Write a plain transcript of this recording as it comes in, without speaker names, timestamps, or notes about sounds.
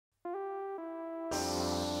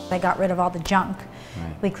I got rid of all the junk.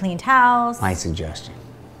 Right. We cleaned house. My suggestion.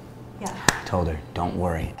 Yeah. I told her, don't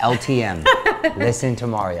worry. LTM, listen to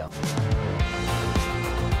Mario.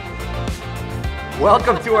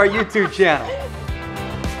 Welcome to our YouTube channel.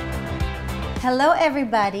 Hello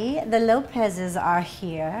everybody, the Lopez's are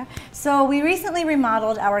here. So we recently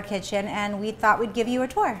remodeled our kitchen and we thought we'd give you a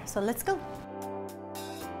tour. So let's go.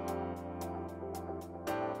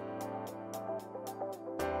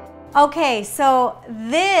 Okay, so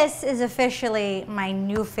this is officially my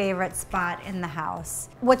new favorite spot in the house.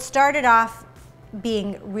 What started off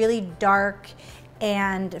being really dark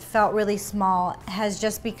and felt really small has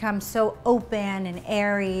just become so open and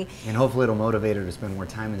airy. And hopefully it'll motivate her to spend more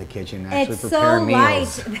time in the kitchen and actually prepare so meals.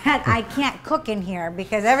 It's so light that I can't cook in here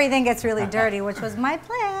because everything gets really dirty, which was my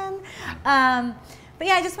plan. But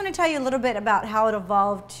yeah, I just want to tell you a little bit about how it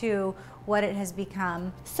evolved to what it has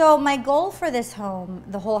become. So my goal for this home,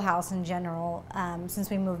 the whole house in general,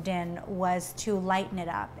 since we moved in, was to lighten it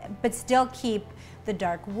up, but still keep the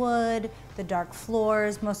dark wood, the dark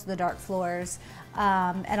floors, most of the dark floors,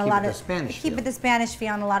 and a lot of keep it the Spanish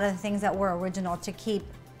feel and a lot of the things that were original, to keep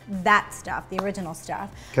that stuff, the original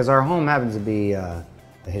stuff. Because our home happens to be a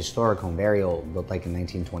historic home, very old, built like in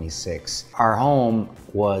 1926. Our home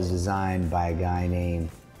was designed by a guy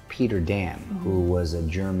named Peter Dam, who was a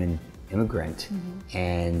German immigrant,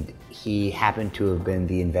 and he happened to have been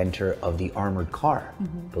the inventor of the armored car,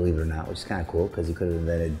 believe it or not, which is kind of cool because he could have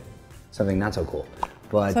invented something not so cool.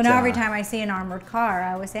 But so now every time I see an armored car,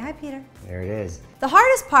 I always say, hi, Peter. There it is. The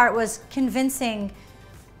hardest part was convincing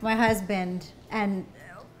my husband and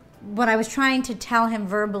what I was trying to tell him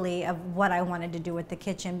verbally of what I wanted to do with the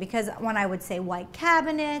kitchen, because when I would say white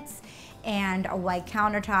cabinets and a white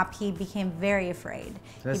countertop, he became very afraid.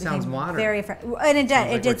 That sounds modern. Very afraid. And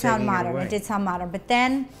it did sound modern. It did sound modern. But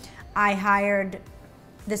then I hired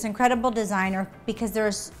this incredible designer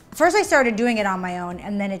because first I started doing it on my own,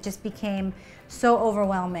 and then it just became so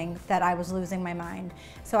overwhelming that I was losing my mind.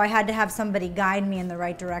 So I had to have somebody guide me in the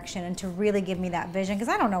right direction and to really give me that vision, because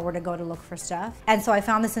I don't know where to go to look for stuff. And so I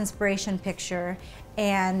found this inspiration picture,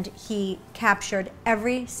 and he captured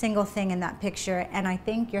every single thing in that picture, and I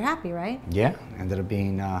think you're happy, right? Yeah, ended up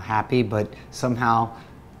being happy, but somehow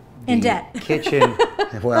in debt. Kitchen,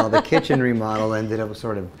 well, the kitchen remodel ended up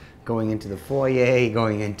sort of going into the foyer,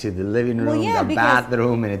 going into the living room, the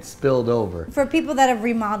bathroom, and it spilled over. For people that have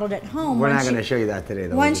remodeled at home, we're not going to show you that today,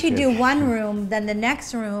 though. Once you do one room, then the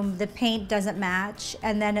next room, the paint doesn't match,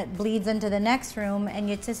 and then it bleeds into the next room, and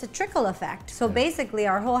it's just a trickle effect. So basically,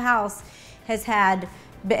 our whole house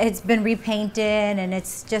it's been repainted, and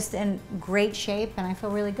it's just in great shape, and I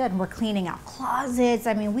feel really good. And we're cleaning out closets.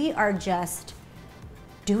 I mean, we are just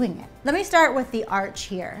doing it. Let me start with the arch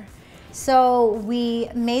here. So we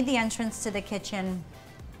made the entrance to the kitchen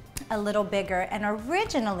a little bigger, and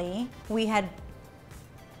originally we had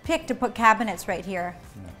picked to put cabinets right here.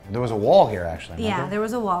 There was a wall here, actually. Yeah, there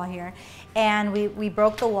was a wall here, and we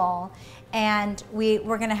broke the wall, and we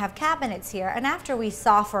were going to have cabinets here. And after we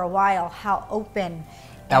saw for a while how open,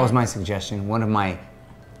 that was my suggestion. One of my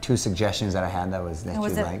two suggestions that I had that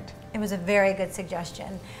you liked. It was a very good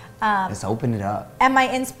suggestion. Let's open it up. And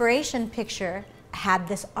my inspiration picture had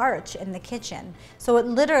this arch in the kitchen. So it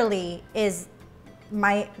literally is,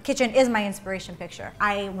 my kitchen is my inspiration picture.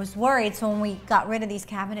 I was worried, so when we got rid of these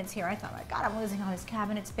cabinets here, I thought, my God, I'm losing all this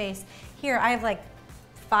cabinet space. Here, I have like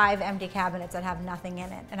 5 empty cabinets that have nothing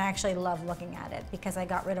in it, and I actually love looking at it because I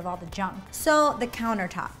got rid of all the junk. So the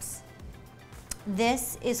countertops.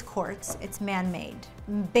 This is quartz, it's man-made,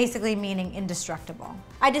 basically meaning indestructible.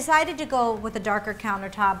 I decided to go with a darker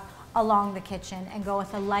countertop along the kitchen and go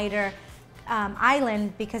with a lighter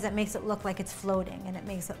island because it makes it look like it's floating, and it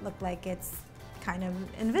makes it look like it's kind of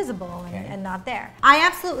invisible and not there. I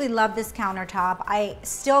absolutely love this countertop. I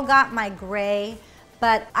still got my gray,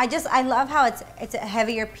 but I love how it's a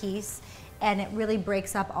heavier piece, and it really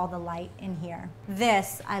breaks up all the light in here.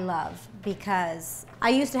 This I love because I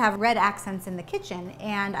used to have red accents in the kitchen,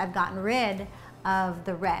 and I've gotten rid of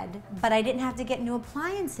the red, but I didn't have to get new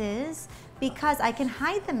appliances because I can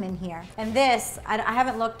hide them in here. And this, I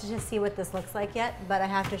haven't looked to see what this looks like yet, but I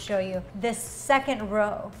have to show you. This second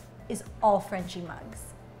row is all Frenchie mugs.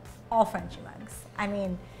 All Frenchie mugs. I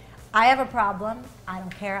mean, I have a problem. I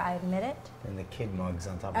don't care, I admit it. And the kid mugs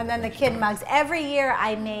on top of it. And then the kid mugs. Every year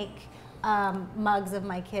I make mugs of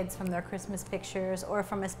my kids from their Christmas pictures or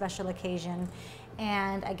from a special occasion.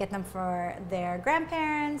 And I get them for their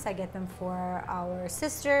grandparents, I get them for our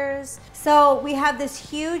sisters. So we have this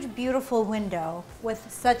huge, beautiful window with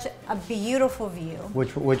such a beautiful view.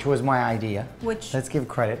 Which was my idea. Let's give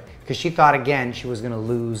credit. Because she thought, again, she was going to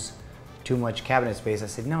lose too much cabinet space. I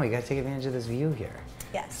said, no, you got to take advantage of this view here.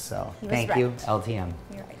 Yes. So he was thank right. you, LTM.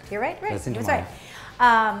 You're right. You're right. Right. Listen He to was mine.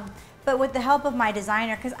 right. But with the help of my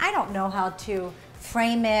designer, because I don't know how to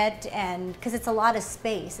frame it, and because it's a lot of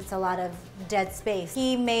space, it's a lot of dead space.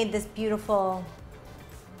 He made this beautiful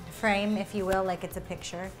frame, if you will, like it's a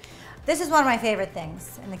picture. This is one of my favorite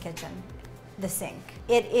things in the kitchen, the sink.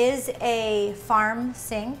 It is a farm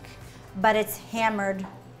sink, but it's hammered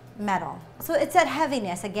metal. So it's that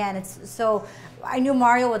heaviness again. So I knew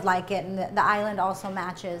Mario would like it, and the island also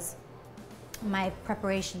matches my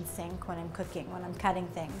preparation sink when I'm cooking, when I'm cutting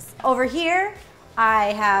things. Over here,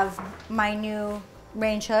 I have my new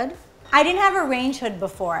range hood. I didn't have a range hood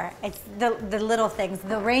before. It's the little things.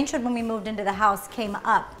 The range hood when we moved into the house came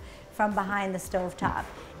up from behind the stovetop.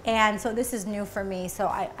 And so this is new for me, so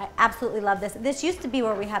I absolutely love this. This used to be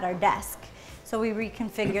where we had our desk. So we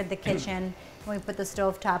reconfigured the kitchen. We put the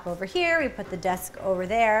stovetop over here, we put the desk over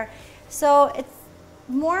there. So it's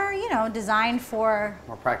more, you know, designed for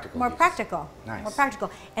More practical. more practical. Nice. More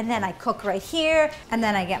practical. And then I cook right here, and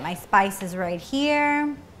then I get my spices right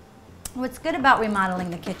here. What's good about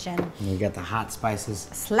remodeling the kitchen? And you got the hot spices.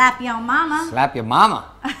 Slap your mama. Slap your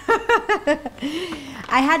mama.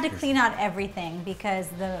 I had to clean out everything because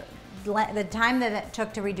the time that it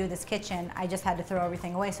took to redo this kitchen, I just had to throw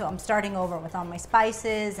everything away. So I'm starting over with all my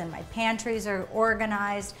spices, and my pantries are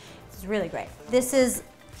organized. It's really great. This is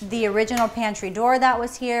the original pantry door that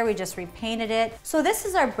was here. We just repainted it. So this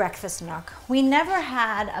is our breakfast nook. We never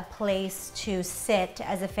had a place to sit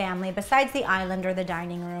as a family besides the island or the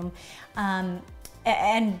dining room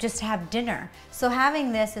and just have dinner. So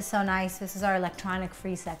having this is so nice. This is our electronic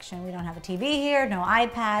free section. We don't have a TV here, no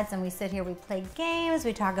iPads, and we sit here, we play games,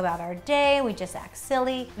 we talk about our day, we just act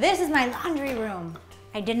silly. This is my laundry room.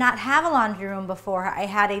 I did not have a laundry room before. I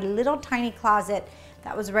had a little tiny closet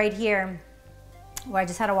that was right here where I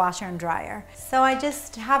just had a washer and dryer. So I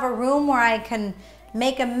just have a room where I can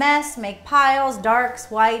make a mess, make piles,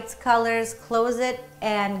 darks, whites, colors, close it,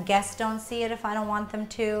 and guests don't see it if I don't want them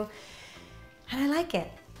to. And I like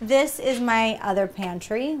it. This is my other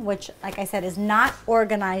pantry, which, like I said, is not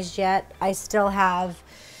organized yet. I still have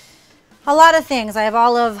a lot of things. I have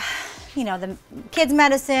all of, you know, the kids'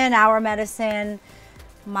 medicine, our medicine,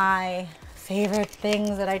 my favorite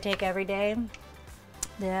things that I take every day,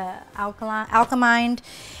 the Alkamind,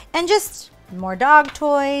 and just more dog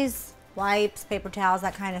toys, wipes, paper towels,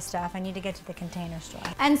 that kind of stuff. I need to get to the container store.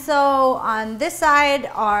 And so on this side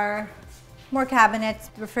are more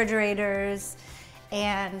cabinets, refrigerators,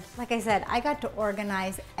 and like I said, I got to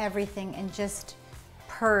organize everything and just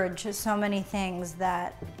purge so many things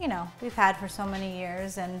that, you know, we've had for so many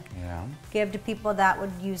years and give to people that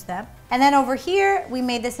would use them. And then over here, we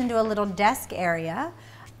made this into a little desk area,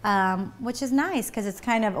 which is nice because it's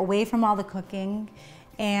kind of away from all the cooking,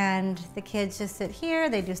 and the kids just sit here,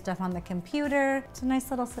 they do stuff on the computer. It's a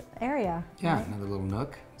nice little area. Yeah, right? another little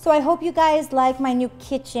nook. So I hope you guys like my new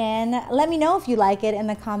kitchen. Let me know if you like it in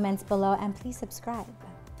the comments below, and please subscribe.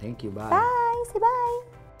 Thank you, bye. Bye, say bye.